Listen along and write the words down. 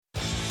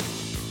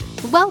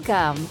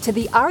Welcome to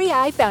the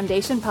REI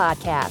Foundation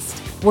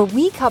Podcast, where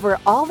we cover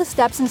all the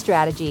steps and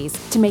strategies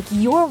to make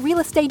your real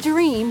estate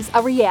dreams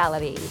a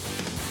reality.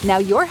 Now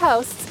your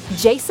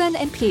hosts, Jason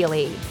and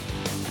Peely.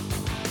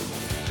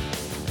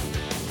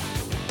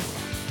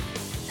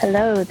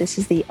 Hello, this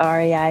is the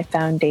REI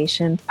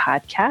Foundation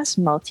Podcast,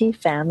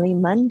 Multifamily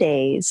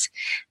Mondays.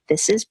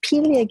 This is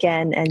Peely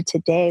again, and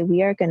today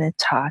we are going to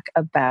talk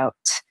about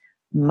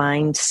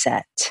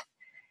mindset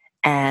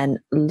and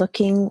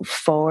looking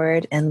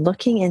forward and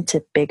looking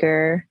into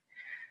bigger,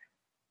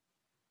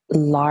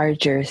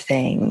 larger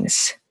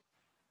things.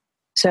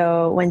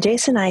 So when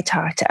Jason and I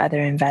talk to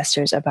other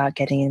investors about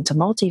getting into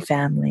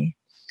multifamily,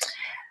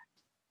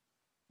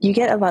 you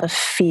get a lot of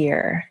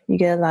fear, you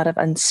get a lot of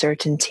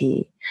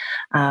uncertainty.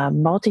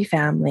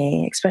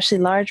 Multifamily, especially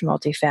large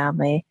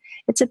multifamily,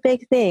 it's a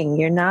big thing.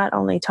 You're not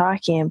only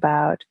talking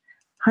about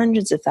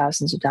hundreds of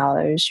thousands of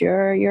dollars,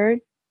 you're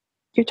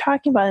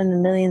talking about in the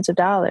millions of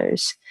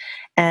dollars,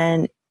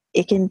 and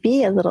it can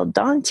be a little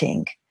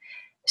daunting.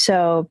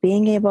 So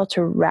being able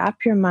to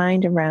wrap your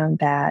mind around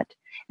that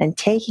and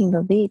taking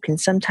the leap can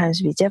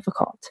sometimes be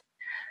difficult.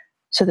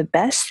 So the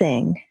best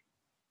thing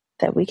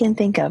that we can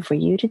think of for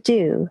you to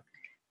do,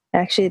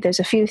 actually there's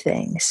a few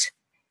things,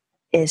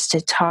 is to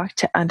talk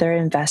to other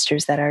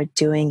investors that are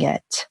doing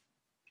it.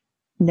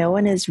 No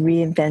one is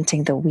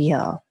reinventing the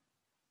wheel.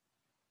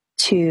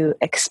 To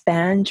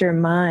expand your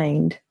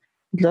mind,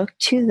 look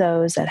to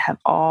those that have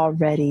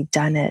already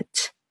done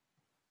it.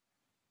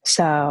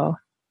 So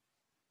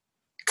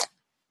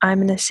I'm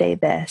going to say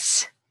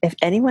this. If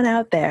anyone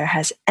out there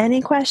has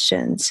any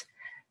questions,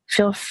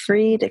 feel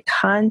free to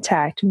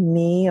contact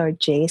me or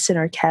Jason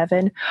or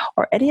Kevin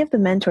or any of the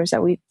mentors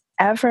that we've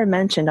ever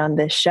mentioned on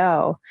this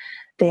show.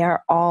 They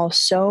are all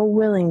so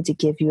willing to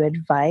give you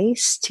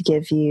advice, to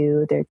give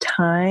you their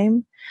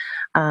time,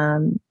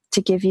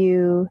 to give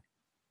you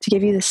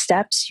the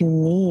steps you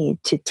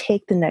need to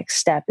take the next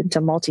step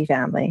into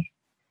multifamily.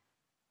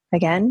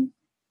 Again,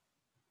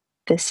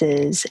 this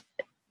is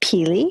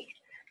Peely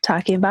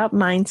talking about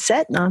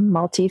mindset on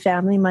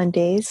Multifamily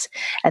Mondays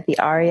at the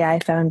REI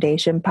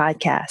Foundation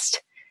Podcast.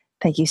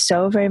 Thank you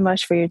so very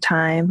much for your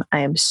time. I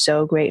am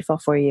so grateful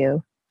for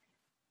you.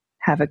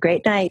 Have a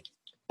great night.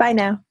 Bye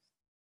now.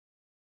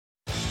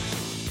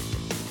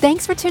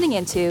 Thanks for tuning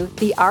into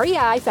the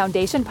REI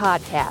Foundation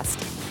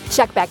Podcast.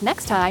 Check back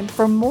next time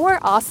for more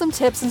awesome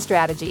tips and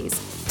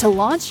strategies to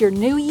launch your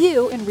new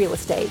you in real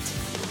estate.